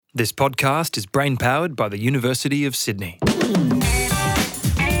This podcast is brain-powered by the University of Sydney. We are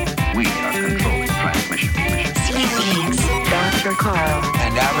controlling transmission. Dr. Carl.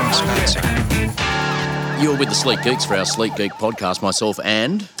 And Aaron Spencer. You're with the Sleek Geeks for our Sleek Geek podcast, myself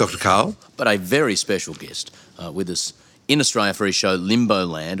and... Dr. Carl. But a very special guest with us in Australia for his show Limbo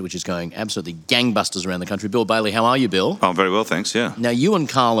Land, which is going absolutely gangbusters around the country. Bill Bailey, how are you, Bill? Oh, very well, thanks, yeah. Now, you and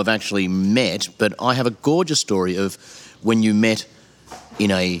Carl have actually met, but I have a gorgeous story of when you met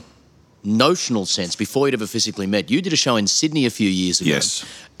in a notional sense, before you'd ever physically met. You did a show in Sydney a few years ago. Yes.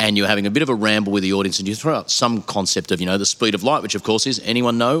 And you were having a bit of a ramble with the audience, and you throw out some concept of, the speed of light, which of course is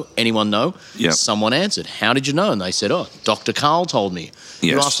anyone know? Yep. Someone answered, how did you know? And they said, Dr. Carl told me. Yes.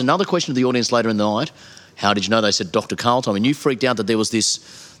 You asked another question to the audience later in the night, how did you know? They said, Dr. Carl told me. And you freaked out that there was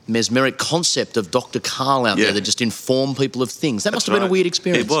this mesmeric concept of Dr. Carl out there that just informed people of things. That must have been a weird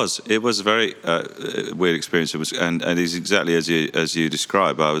experience. It was a very weird experience. It was, and it's exactly as you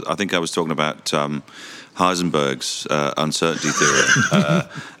describe. I think I was talking about Heisenberg's uncertainty theory,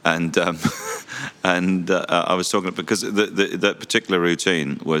 and I was talking because that particular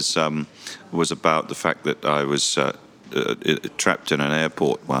routine was about the fact that I was trapped in an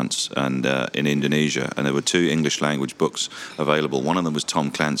airport once and in Indonesia, and there were two English language books available. One of them was Tom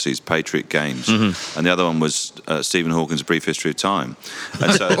Clancy's Patriot Games, and the other one was Stephen Hawking's Brief History of Time.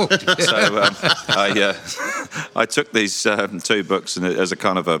 And so I took these two books and as a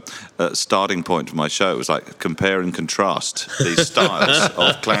kind of a starting point for my show. It was like compare and contrast these styles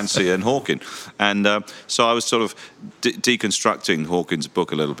of Clancy and Hawking. And so I was sort of deconstructing Hawking's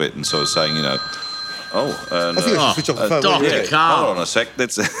book a little bit and sort of saying, I think I should switch off the phone. Dr. Carl. Hold on a sec. I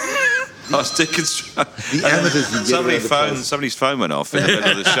was deconstructing. The amateurs. Somebody's phone went off in the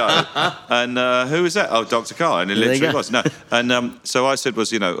middle of the show, and who was that? Oh, Dr. Carl, and it literally was. No, and so I said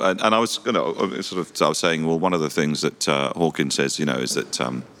was, and I was I was saying, well, one of the things that Hawking says, is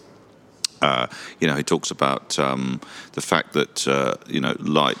that. He talks about the fact that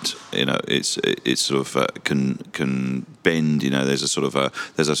light, it's sort of can bend. There's a sort of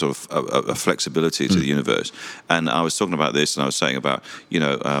a flexibility to the universe. And I was talking about this, and I was saying about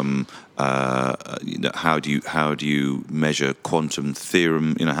how do you measure quantum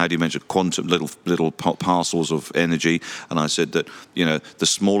theorem? How do you measure quantum little parcels of energy? And I said that the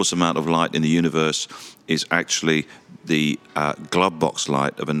smallest amount of light in the universe is actually the glove box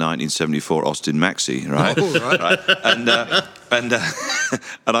light of a 1974 Austin Maxi, right? Oh, right. And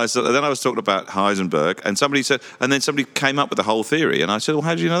I said, then I was talking about Heisenberg, and somebody said, and then somebody came up with the whole theory, and I said, well,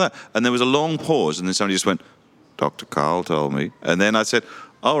 how did you know that? And there was a long pause, and then somebody just went, Dr. Carl told me, and then I said,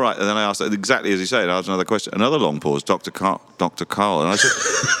 all right, and then I asked exactly as he said. I asked another question, another long pause. Dr. Carl, and I said,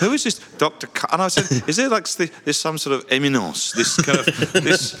 "Who is this Dr. Carl?" And I said, "Is there there's some sort of eminence, this kind of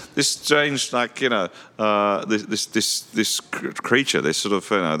this strange this creature, this sort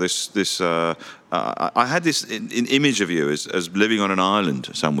of I had this image of you as living on an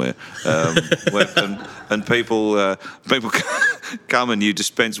island somewhere, and people come and you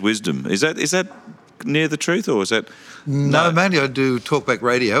dispense wisdom. Is that near the truth, or is that? No, mainly I do talkback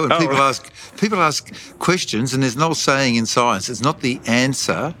radio, and people ask questions, and there's an old saying in science: it's not the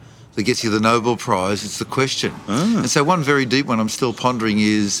answer that gets you the Nobel Prize; it's the question. And so, one very deep one I'm still pondering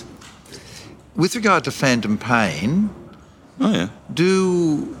is, with regard to phantom pain. Oh yeah.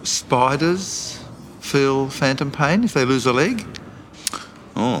 Do spiders feel phantom pain if they lose a leg?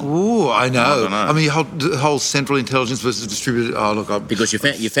 Oh, I know. I don't know. I mean, the whole central intelligence versus distributed. Oh, look, Because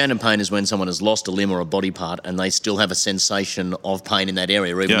your phantom pain is when someone has lost a limb or a body part and they still have a sensation of pain in that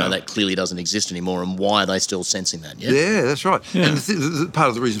area, even though that clearly doesn't exist anymore. And why are they still sensing that? Yeah, that's right. Yeah. And part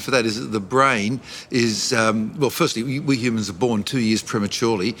of the reason for that is that the brain is, firstly, we humans are born 2 years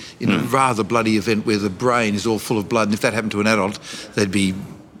prematurely in a rather bloody event where the brain is all full of blood. And if that happened to an adult, they'd be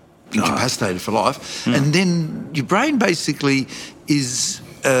incapacitated for life. And then your brain basically is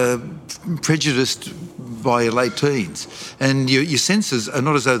prejudiced by your late teens, and your senses are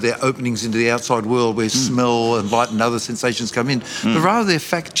not as though they're openings into the outside world where smell and light and other sensations come in, but rather they're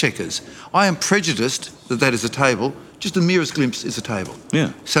fact checkers. I am prejudiced that is a table, just the merest glimpse is a table.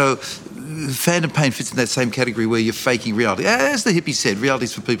 Yeah. So phantom pain fits in that same category where you're faking reality. As the hippie said,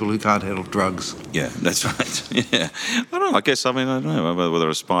 reality's for people who can't handle drugs. Yeah, that's right. Yeah. I don't know. I don't know whether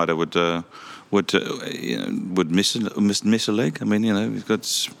a spider would would miss a leg. I mean, we've got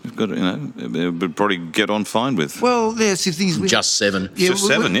it would probably get on fine with. Well, yes, the thing is... Just 7. Yeah, Just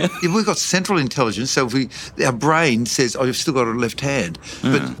 7, yeah. We've got central intelligence, so our brain says, oh, you've still got a left hand.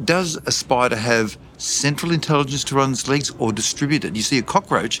 But does a spider have central intelligence to run its legs or distributed? You see, a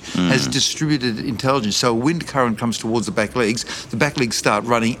cockroach has distributed intelligence. So a wind current comes towards the back legs start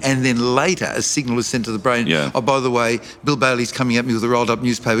running, and then later a signal is sent to the brain. Yeah. Oh, by the way, Bill Bailey's coming at me with a rolled up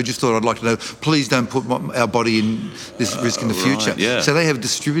newspaper. Just thought I'd like to know, please don't put our body in this risk in the future. Yeah. So they have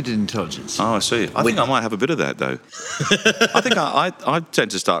distributed intelligence. Oh, I see. I think I might have a bit of that, though. I think I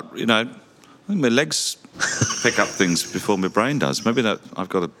tend to start, I think my legs pick up things before my brain does. Maybe that I've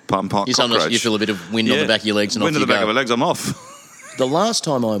got a part You cockroach. sometimes you feel a bit of wind on the back of your legs and wind off on you the back go. of my legs, I'm off. The last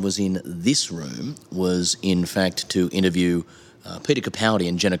time I was in this room was, in fact, to interview Peter Capaldi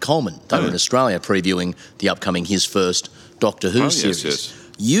and Jenna Coleman. They were in Australia previewing the upcoming His First Doctor Who series. Yes.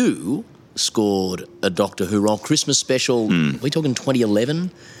 You scored a Doctor Who role Christmas special. Are we talking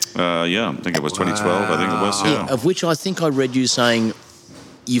 2011? Yeah, I think it was 2012. I think it was. Yeah. Of which I think I read you saying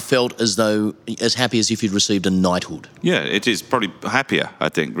you felt as happy as if you'd received a knighthood. Yeah, it is probably happier, I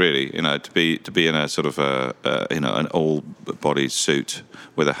think, really, to be in a sort of an all-body suit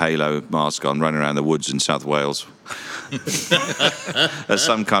with a halo mask on, running around the woods in South Wales as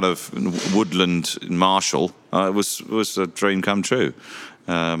some kind of woodland marshal. It was a dream come true.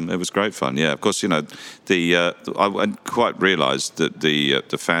 It was great fun. Yeah, of course. I quite realised that the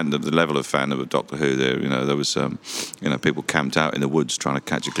level of fandom of Doctor Who. There was people camped out in the woods trying to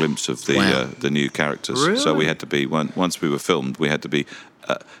catch a glimpse of the new characters. Really? So we had to be once we were filmed, we had to be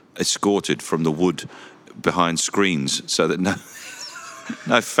escorted from the wood behind screens so that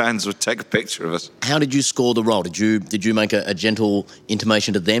no fans would take a picture of us. How did you score the role? Did you make a gentle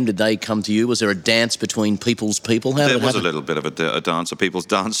intimation to them? Did they come to you? Was there a dance between people's people? There was a little bit of a dance, a people's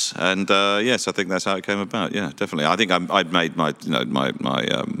dance, and yes, I think that's how it came about. Yeah, definitely. I think I'd made my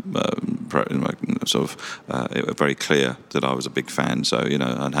very clear that I was a big fan. So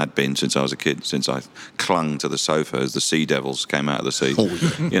and had been since I was a kid, since I clung to the sofa as the sea devils came out of the sea. Oh,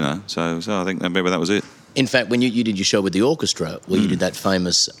 yeah. So I think maybe that was it. In fact, when you did your show with the orchestra, where you did that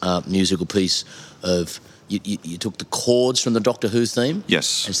famous musical piece of you took the chords from the Doctor Who theme,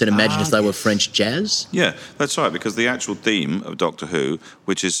 yes, and said, "Imagine if they were French jazz." Yeah, that's right. Because the actual theme of Doctor Who,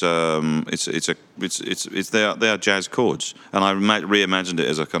 which is they are jazz chords, and I reimagined it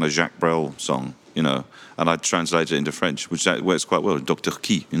as a kind of Jacques Brel song, and I translated it into French, which works quite well. Docteur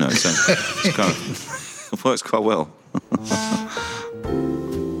Qui, so it's kind of works quite well.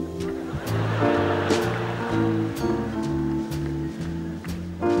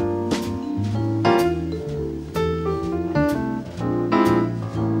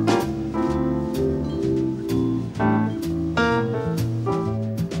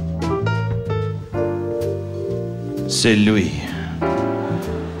 C'est lui,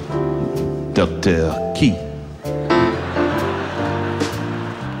 Docteur Qui.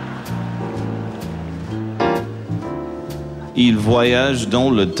 Il voyage dans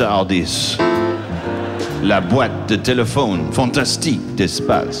le TARDIS, la boîte de téléphone fantastique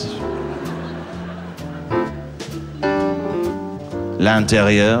d'espace.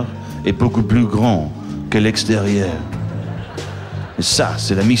 L'intérieur est beaucoup plus grand que l'extérieur. Et ça,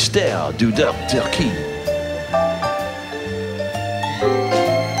 c'est le mystère du Docteur Qui.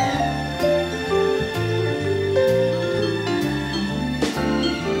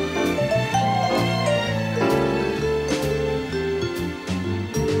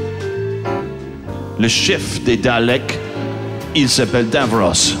 Le chef des Daleks, il s'appelle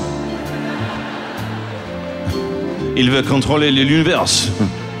Davros. Il veut contrôler l'univers.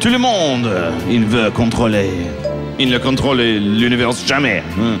 Tout le monde, il veut contrôler. Il ne contrôle l'univers jamais.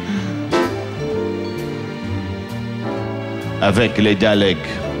 Avec les Daleks,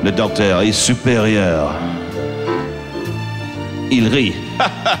 le docteur est supérieur. Il rit.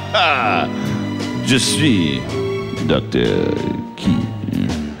 Je suis Docteur Qui.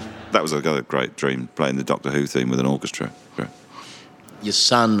 That was a great dream, playing the Doctor Who theme with an orchestra. Great. Your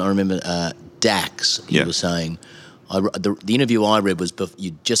son, I remember, Dax, he was saying, the interview I read was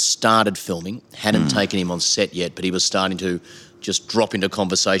you just started filming, hadn't taken him on set yet, but he was starting to just drop into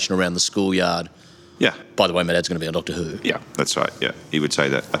conversation around the schoolyard. Yeah. By the way, my dad's going to be on Doctor Who. Yeah, that's right, yeah. He would say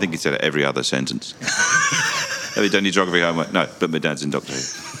that. I think he said it every other sentence. Have you done your geography homework? No, but my dad's in Doctor Who.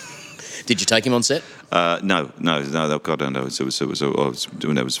 Did you take him on set? No. God, no.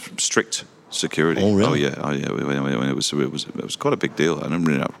 It was strict security. Oh, really? Oh, yeah. It was quite a big deal. I didn't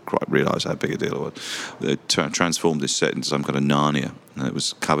really quite realise how big a deal it was. They transformed this set into some kind of Narnia, and it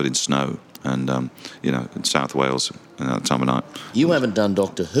was covered in snow. and in South Wales at that time of night. You haven't done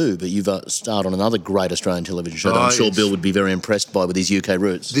Doctor Who, but you've starred on another great Australian television show that I'm sure yes. Bill would be very impressed by with his UK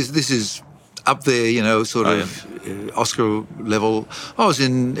roots. This is up there, Oscar level. I was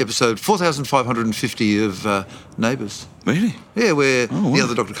in episode 4,550 of Neighbours. Really? Yeah, where the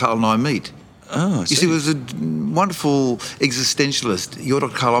other Dr. Karl and I meet. Oh, I You see, it was a wonderful existentialist. You're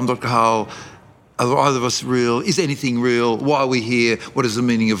Dr. Karl, I'm Dr. Karl. Are either of us real? Is anything real? Why are we here? What is the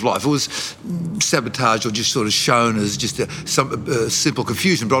meaning of life? It was sabotaged or just sort of shown as just some simple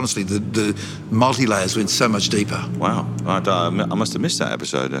confusion, but honestly, the multi-layers went so much deeper. Wow. I must have missed that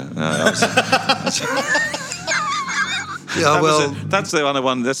episode. That's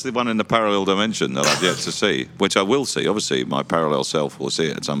the one in the parallel dimension that I've yet to see, which I will see. Obviously, my parallel self will see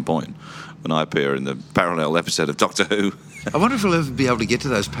it at some point when I appear in the parallel episode of Doctor Who. I wonder if we'll ever be able to get to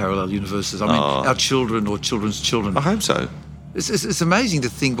those parallel universes. I mean, our children or children's children. I hope so. It's amazing to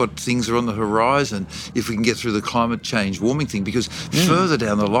think what things are on the horizon if we can get through the climate change warming thing, because further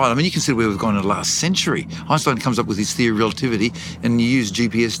down the line, I mean, you consider where we've gone in the last century. Einstein comes up with his theory of relativity, and you use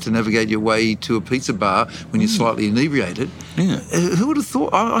GPS to navigate your way to a pizza bar when you're slightly inebriated. Yeah. Who would have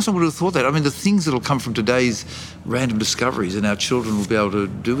thought? Einstein would have thought that. I mean, the things that will come from today's random discoveries and our children will be able to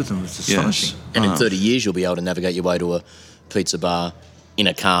do with them, it's astonishing. Yes. And in 30 years, you'll be able to navigate your way to a pizza bar in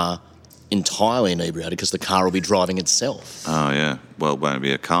a car entirely inebriated because the car will be driving itself. Oh, yeah. Well, it won't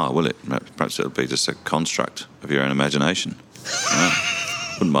be a car, will it? Perhaps it'll be just a construct of your own imagination.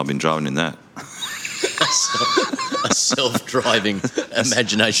 Wouldn't mind being driving in that. A self-driving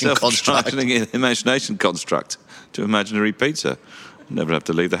imagination construct. Self-driving imagination construct to imaginary pizza. Never have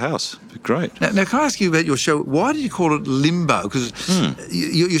to leave the house. It'd be great. Now, can I ask you about your show? Why did you call it Limbo? Because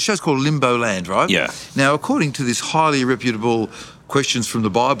your show's called Limbo Land, right? Yeah. Now, according to this highly reputable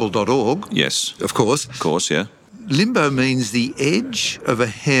questionsfromthebible.org, Yes. of course, Of course, yeah. limbo means the edge of a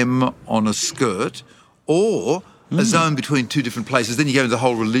hem on a skirt or a zone between two different places. Then you go into the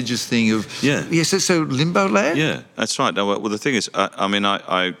whole religious thing of... Yeah. So Limbo Land? Yeah, that's right. No, well, the thing is,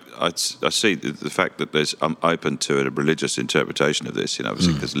 I see the fact that I'm open to a religious interpretation of this,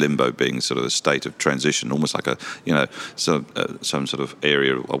 obviously, because limbo being sort of a state of transition, almost like some sort of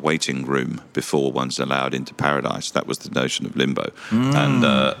area, a waiting room before one's allowed into paradise. That was the notion of limbo. And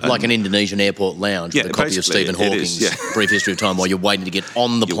Like an Indonesian airport lounge with a copy of basically, Stephen it Hawking's is, yeah. Brief History of Time while you're waiting to get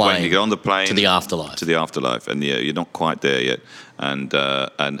on the You're plane. waiting to get on the plane to the afterlife. To the afterlife, and you're not quite there yet. And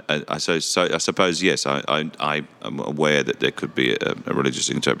I suppose yes, I'm aware that there could be a religious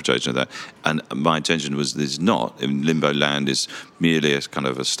interpretation of that. And my intention was there's not. Limbo land is merely a kind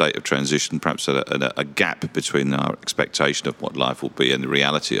of a state of transition, perhaps a gap between our expectation of what life will be and the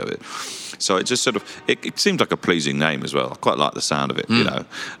reality of it. So it just sort of it seemed like a pleasing name as well. I quite like the sound of it.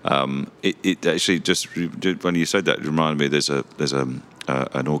 It actually just when you said that, it reminded me there's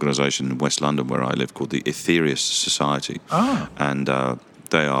an organisation in West London where I live called the Aetherius Society, and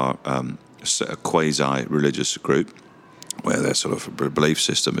they are a quasi-religious group where their sort of belief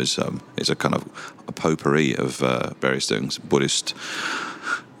system is a kind of a potpourri of various things, Buddhist,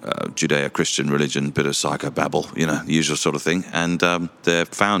 Judeo-Christian religion, bit of psychobabble, the usual sort of thing. And their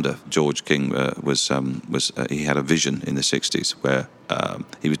founder, George King, he had a vision in the 60s where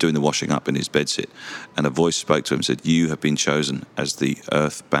he was doing the washing up in his bedsit, and a voice spoke to him and said, "You have been chosen as the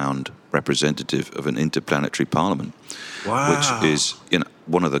earthbound representative of an interplanetary parliament." Wow. Which is,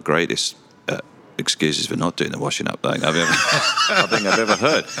 one of the greatest excuses for not doing the washing up thing I think I've ever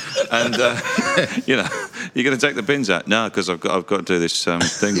heard. And you're going to take the bins out? No, because I've got to do this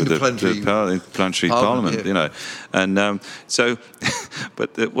thing with the planetary parliament. Yeah. And so,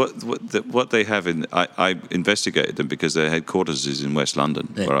 but what they have I investigated them because their headquarters is in West London,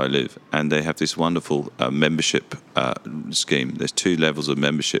 where I live, and they have this wonderful membership scheme. There's 2 levels of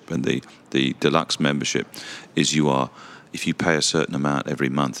membership, and the deluxe membership is if you pay a certain amount every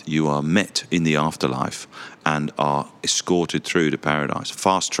month, you are met in the afterlife and are escorted through to paradise,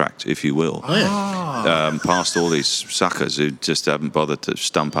 fast-tracked, if you will, past all these suckers who just haven't bothered to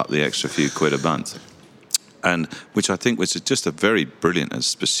stump up the extra few quid a month. And which I think was just a very brilliant and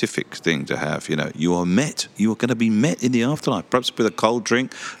specific thing to have. You are going to be met in the afterlife, perhaps with a cold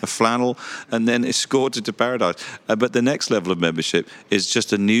drink, a flannel, and then escorted to paradise. But the next level of membership is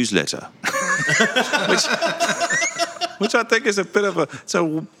just a newsletter, which I think is a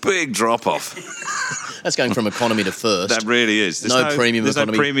big drop-off. That's going from economy to first. That really is. There's no premium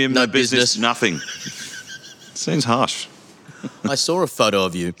economy, no premium, no no business, nothing. Seems harsh. I saw a photo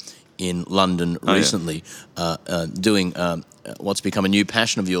of you in London recently doing what's become a new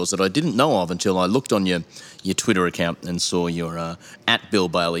passion of yours that I didn't know of until I looked on your Twitter account and saw your at Bill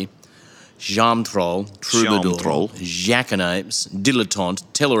Bailey Jamtrol, Troubadour, Jamtrol. Jackanapes, Dilettante,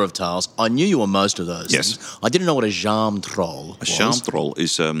 Teller of Tales. I knew you were most of those Yes. things. I didn't know what a Jamtrol was. A Jamtrol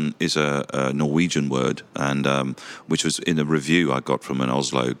is a Norwegian word, and which was in a review I got from an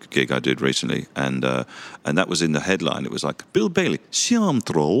Oslo gig I did recently, and that was in the headline. It was like Bill Bailey,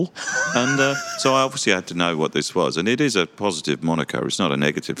 Jamtrol, and so I obviously had to know what this was, and it is a positive moniker. It's not a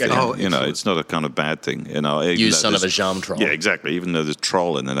negative thing. Oh, you know, it's not a kind of bad thing. You know, even You though son of a there's- Jamtrol. Yeah, exactly. Even though there's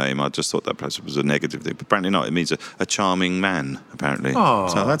troll in the name, I just thought that perhaps it was a negative thing. But apparently not. It means a charming man, apparently. Oh.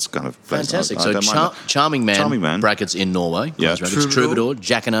 So that's kind of Fantastic. I So don't mind that. charming man, brackets in Norway. Yeah. close brackets, Troubadour,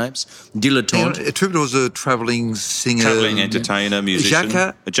 Jackanapes, Hang on, Dilettante. a troubadour's a travelling singer. Travelling entertainer, musician.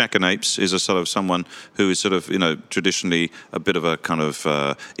 Jacka? A jackanapes is a sort of someone who is sort of, you know, traditionally a bit of a kind of,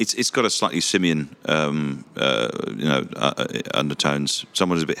 it's got a slightly simian, undertones.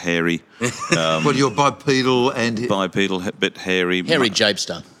 Someone who's a bit hairy, Well, you're bipedal and bipedal, a bit hairy. Harry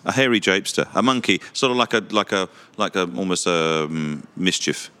Japester. A hairy japester, a monkey, sort of like a almost a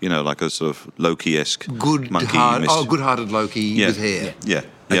mischief, you know, like a sort of Loki-esque monkey. mischief. good-hearted Loki with hair. Yeah.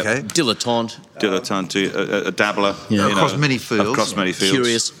 Okay. Dilettante. Dilettante, a dabbler. Yeah. you Across know, many fields. Across many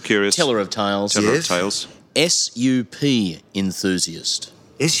fields. Curious. Teller of Tales. Teller Yes. of tales. SUP enthusiast.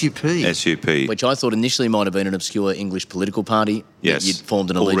 SUP. SUP. Which I thought initially might have been an obscure English political party Yes. that you'd formed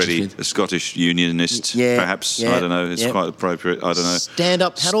an allegiance Already with. a Scottish unionist, Yeah, perhaps. yeah, I don't know. It's yeah. quite appropriate. I don't know.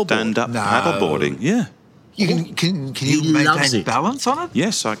 Stand-up paddleboard. Stand-up No. paddleboarding. Yeah. You can He you loves maintain it. balance on it?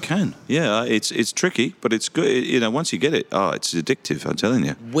 Yes, I can. Yeah, it's tricky, but it's good. You know, once you get it, it's addictive. I'm telling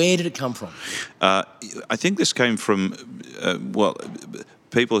you. Where did it come from? I think this came from,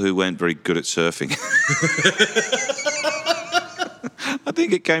 people who weren't very good at surfing. I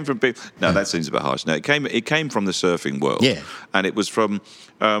think it came from people. No, that seems a bit harsh. No, it came from the surfing world. Yeah. And it was from.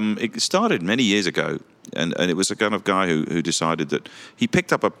 It started many years ago, and it was a kind of guy who decided that he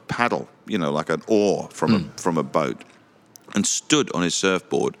picked up a paddle, you know, like an oar from a boat, and stood on his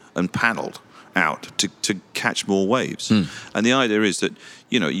surfboard and paddled out to catch more waves. And the idea is that,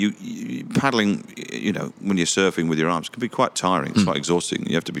 you know, you paddling, you know, when you're surfing with your arms can be quite tiring. It's quite exhausting.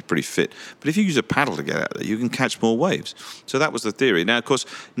 You have to be pretty fit. But if you use a paddle to get out there, you can catch more waves. So that was the theory. Now, of course,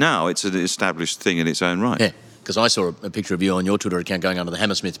 now it's an established thing in its own right. Yeah, because I saw a picture of you on your Twitter account going under the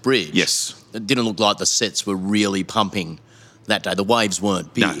Hammersmith Bridge. Yes. It didn't look like the sets were really pumping that day. The waves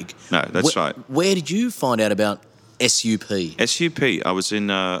weren't big. No, that's right. Where did you find out about SUP? SUP. I was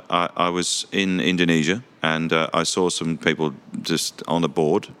in Indonesia, and I saw some people just on a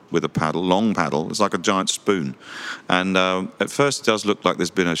board with a paddle, long paddle. It's like a giant spoon, and at first it does look like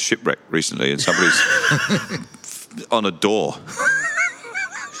there's been a shipwreck recently, and somebody's on a door.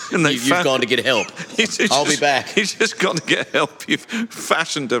 And You've gone to get help. I'll be back. He's just gone to get help. You've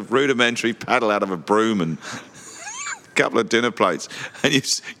fashioned a rudimentary paddle out of a broom and a couple of dinner plates, and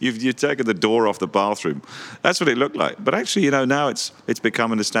you've taken the door off the bathroom. That's what it looked like. But actually, you know, now it's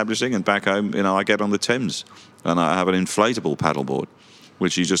become an established thing. And back home, you know, I get on the Thames and I have an inflatable paddleboard,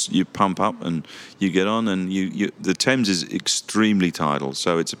 which you pump up and you get on, and the Thames is extremely tidal,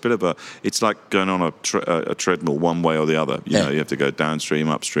 so it's a bit of it's like going on a treadmill one way or the other. You know, you have to go downstream,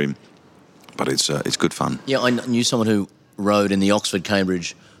 upstream, but it's good fun. Yeah, I knew someone who rode in the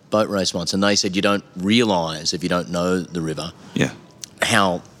Oxford-Cambridge boat race once, and they said you don't realise, if you don't know the river, Yeah.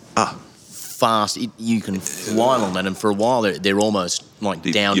 how fast you can fly along that, and for a while they're almost like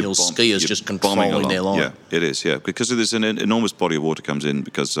downhill skiers just controlling their line. Yeah, it is, yeah. Because there's an enormous body of water comes in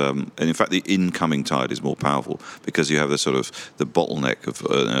because, and in fact the incoming tide is more powerful because you have the sort of the bottleneck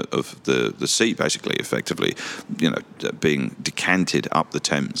of the sea basically, effectively, you know, being decanted up the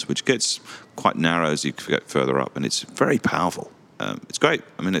Thames, which gets quite narrow as you get further up, and it's very powerful. It's great.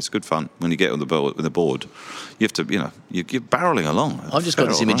 I mean, it's good fun when you get on the board. You have to, you know, you're barreling along. I've just got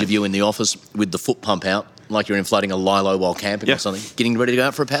this image of you in the office with the foot pump out, like you're inflating a lilo while camping or something, getting ready to go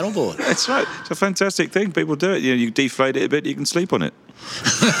out for a paddleboard. That's right. It's a fantastic thing. People do it. You know, you deflate it a bit, you can sleep on it.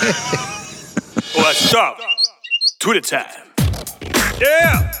 What's up? Twitter time.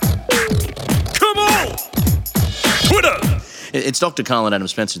 Yeah! Come on! Twitter! It's Dr. Carl and Adam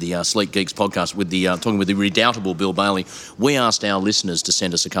Spencer, the Sleek Geeks podcast, with the talking with the redoubtable Bill Bailey. We asked our listeners to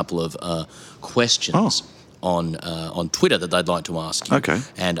send us a couple of questions on Twitter that they'd like to ask you. Okay.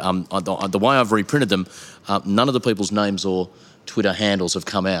 And the way I've reprinted them, none of the people's names or Twitter handles have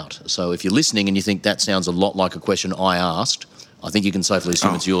come out. So if you're listening and you think that sounds a lot like a question I asked, I think you can safely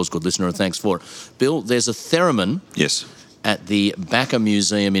assume it's yours, good listener, and thanks for it. Bill, there's a theremin at the Backer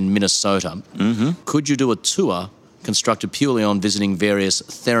Museum in Minnesota. Mm-hmm. Could you do a tour constructed purely on visiting various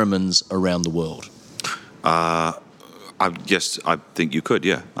theremins around the world? Yes, I think you could,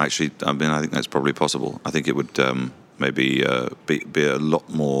 yeah. Actually, I mean, I think that's probably possible. I think it would maybe be a lot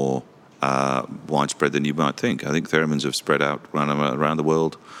more widespread than you might think. I think theremins have spread out around the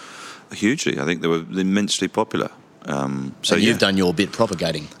world hugely. I think they were immensely popular. So you've done your bit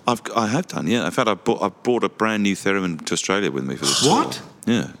propagating. I have done, yeah. In fact, I brought a brand new theremin to Australia with me for this. What? Tour.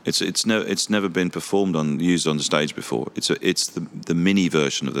 Yeah, it's never been used on the stage before. It's the mini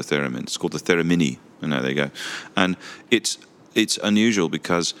version of the theremin. It's called the Theramini. And there you go. And it's unusual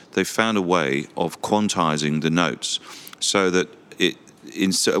because they found a way of quantizing the notes so that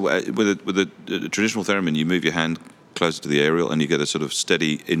with a traditional theremin, you move your hand closer to the aerial and you get a sort of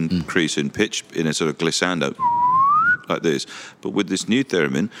steady increase in pitch in a sort of glissando like this. But with this new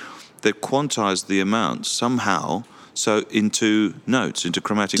theremin, they've quantized the amount somehow into notes, into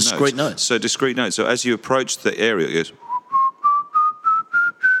chromatic discrete notes. So discrete notes. So as you approach the area, it goes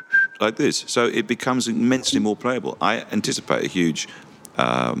like this. So it becomes immensely more playable. I anticipate a huge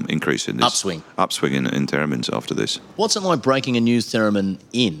increase in this upswing in theremins after this. What's it like breaking a new theremin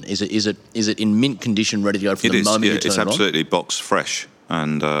in? Is it in mint condition, ready to go from the moment you turn it on? It's absolutely box fresh,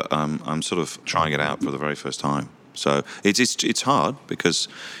 and I'm sort of trying it out for the very first time. So it's hard because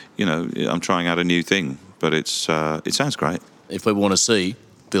I'm trying out a new thing, but it sounds great. If we want to see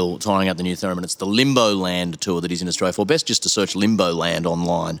Bill trying out the new theremin, it's the Limbo Land tour that he's in Australia for. Best just to search Limbo Land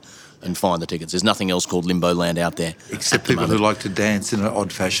online and find the tickets. There's nothing else called Limbo Land out there. Except people who like to dance in an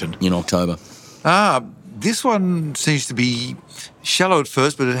odd fashion. In October. This one seems to be shallow at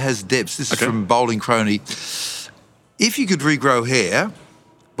first, but it has depths. This is from Bowling Crony. If you could regrow hair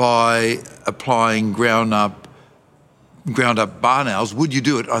by applying ground up barn owls, would you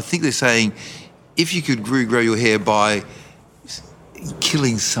do it? I think they're saying if you could regrow your hair by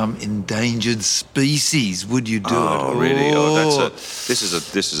killing some endangered species, would you do it? Oh, really? This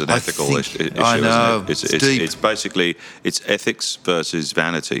is an ethical issue. I know. Isn't it? It's basically ethics versus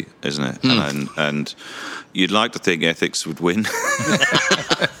vanity, isn't it? And you'd like to think ethics would win.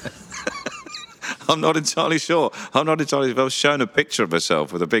 I'm not entirely sure. If I was shown a picture of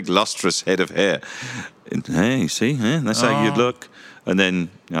myself with a big lustrous head of hair, hey, see, that's how you'd look. And then,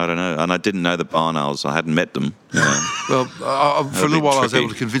 I don't know, and I didn't know the barn owls. I hadn't met them. Well, for a little while I was able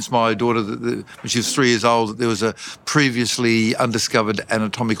to convince my daughter that when she was 3 years old that there was a previously undiscovered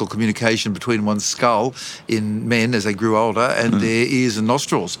anatomical communication between one's skull in men as they grew older and their ears and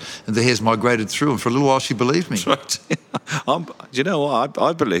nostrils, and the hairs migrated through, and for a little while she believed me. Right. Do you know what?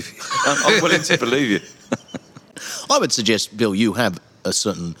 I believe you. I'm willing to believe you. I would suggest, Bill, you have a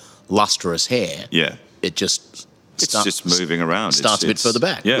certain lustrous hair. Yeah. It just... It's just moving around. Starts a bit further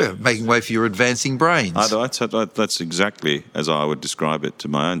back. Yeah. Making way for your advancing brains. That's exactly as I would describe it to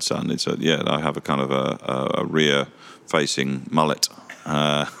my own son. I have a kind of a rear-facing mullet.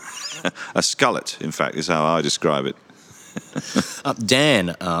 A skullet, in fact, is how I describe it.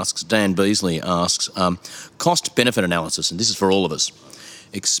 Dan Beasley asks, cost-benefit analysis, and this is for all of us,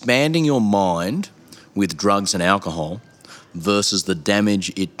 expanding your mind with drugs and alcohol versus the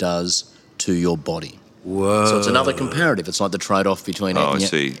damage it does to your body. Whoa. So it's another comparative. It's like the trade-off between I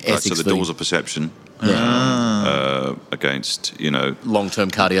see. Right, so the doors of perception against,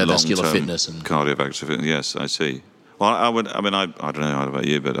 long-term cardiovascular fitness and cardiovascular fitness. Yes, I see. Well, I don't know about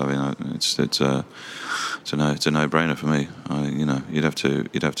you, but it's a no-brainer for me.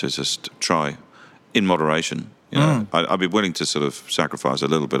 You'd have to just try in moderation. I'd be willing to sort of sacrifice a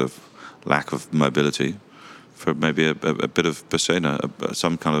little bit of lack of mobility for maybe a bit of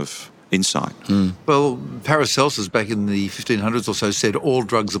some kind of insight. Well, Paracelsus back in the 1500s or so said all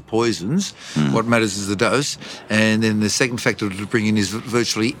drugs are poisons. What matters is the dose. And then the second factor to bring in is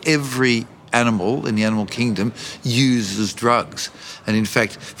virtually every animal in the animal kingdom uses drugs. And in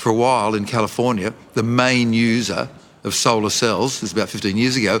fact, for a while in California, the main user of solar cells, this was about 15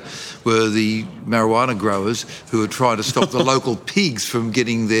 years ago, were the marijuana growers who were trying to stop the local pigs from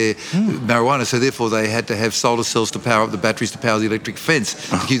getting their marijuana. So therefore they had to have solar cells to power up the batteries to power the electric fence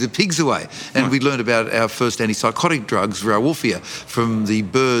to keep the pigs away. And we learned about our first antipsychotic drugs, Rauwolfia, from the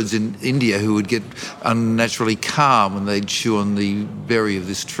birds in India who would get unnaturally calm when they'd chew on the berry of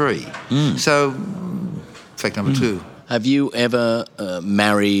this tree. So, fact number two. Have you ever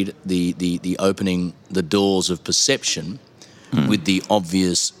married the opening the doors of perception with the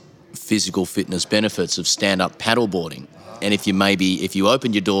obvious physical fitness benefits of stand-up paddleboarding? And if you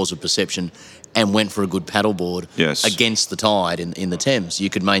opened your doors of perception and went for a good paddleboard against the tide in the Thames, you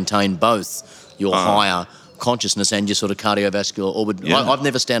could maintain both your higher consciousness and your sort of cardiovascular orbit. I've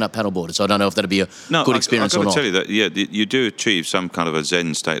never stand-up paddleboarded, so I don't know if that'd be a good experience or not. I've got to tell you that, you do achieve some kind of a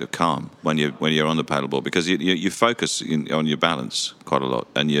zen state of calm when you're on the paddleboard because you focus on your balance quite a lot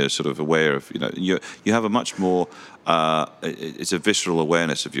and you're sort of aware of, you have a much more it's a visceral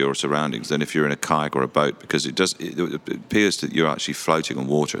awareness of your surroundings than if you're in a kayak or a boat, because it appears that you're actually floating on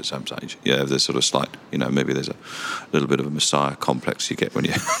water at some stage. Yeah, there's sort of slight, maybe there's a little bit of a messiah complex you get when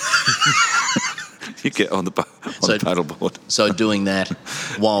you you get on the paddleboard. So doing that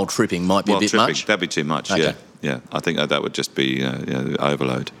while tripping might be a bit much? That'd be too much, okay. Yeah. I think that would just be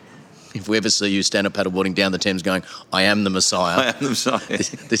overload. If we ever see you stand up paddleboarding down the Thames going, I am the Messiah. I am the Messiah.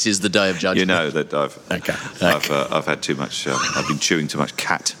 This is the day of judgment. You know that I've had too much, I've been chewing too much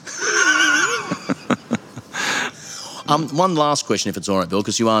cat. One last question, if it's all right, Bill,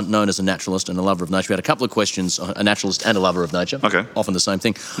 because you are known as a naturalist and a lover of nature. We had a couple of questions, a naturalist and a lover of nature. Okay. Often the same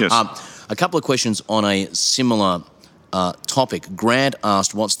thing. Yes. A couple of questions on a similar topic. Grant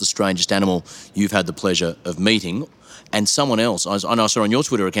asked, what's the strangest animal you've had the pleasure of meeting? And someone else, I saw on your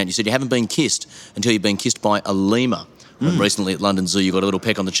Twitter account, you said you haven't been kissed until you've been kissed by a lemur. And recently at London Zoo, you got a little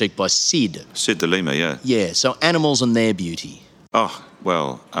peck on the cheek by Sid. Sid the lemur, yeah. Yeah, so animals and their beauty. Oh,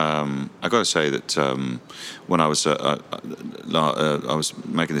 well, I got to say that when I was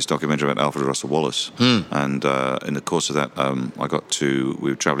making this documentary about Alfred Russel Wallace, and in the course of that, we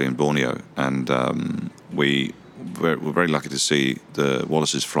were travelling in Borneo, and we were very lucky to see the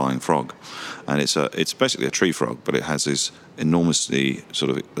Wallace's flying frog, and it's basically a tree frog, but it has this enormously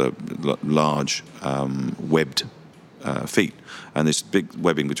sort of large webbed feet, and this big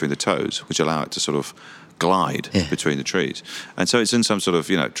webbing between the toes, which allow it to sort of glide between the trees, and so it's in some sort of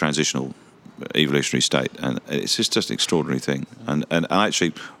transitional evolutionary state, and it's just an extraordinary thing. And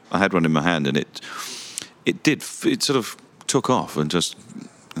actually, I had one in my hand, and it sort of took off and just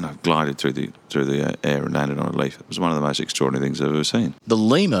glided through the air and landed on a leaf. It was one of the most extraordinary things I've ever seen. The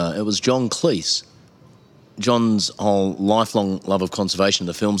lemur, it was John Cleese. John's whole lifelong love of conservation,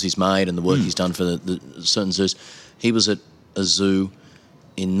 the films he's made and the work he's done for the certain zoos. He was at a zoo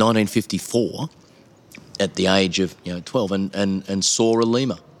in 1954 at the age of 12 and saw a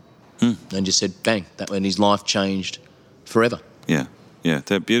lemur and just said, bang, and his life changed forever. Yeah,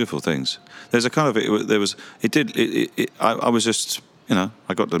 they're beautiful things. There's a kind of, I was just, I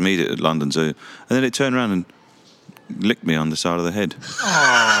got to meet it at London Zoo, and then it turned around and licked me on the side of the head.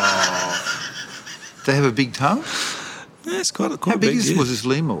 Oh. They have a big tongue? Yeah, it's quite How big big. was this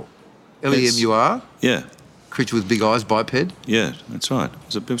lemur? Lemur? Yeah. Creature with big eyes, biped? Yeah, that's right.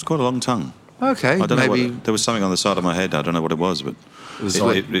 It was quite a long tongue. Okay, I don't maybe... know there was something on the side of my head. I don't know what it was, but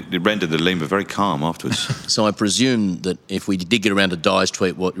it rendered the lemur very calm afterwards. So I presume that if we did get around to Di's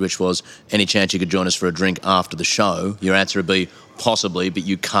tweet, which was, any chance you could join us for a drink after the show, your answer would be, possibly, but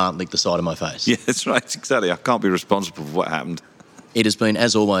you can't lick the side of my face. Yeah, that's right, exactly. I can't be responsible for what happened. It has been,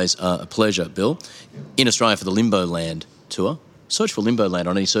 as always, a pleasure, Bill. In Australia for the Limbo Land tour, search for Limbo Land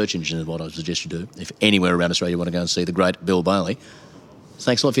on any search engine is what I would suggest you do. If anywhere around Australia you want to go and see the great Bill Bailey.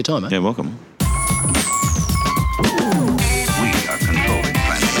 Thanks a lot for your time, mate. Yeah, welcome. We are controlling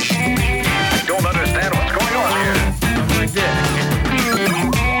transmission. I don't understand what's going on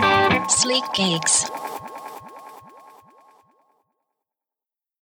here. Sleek Cakes.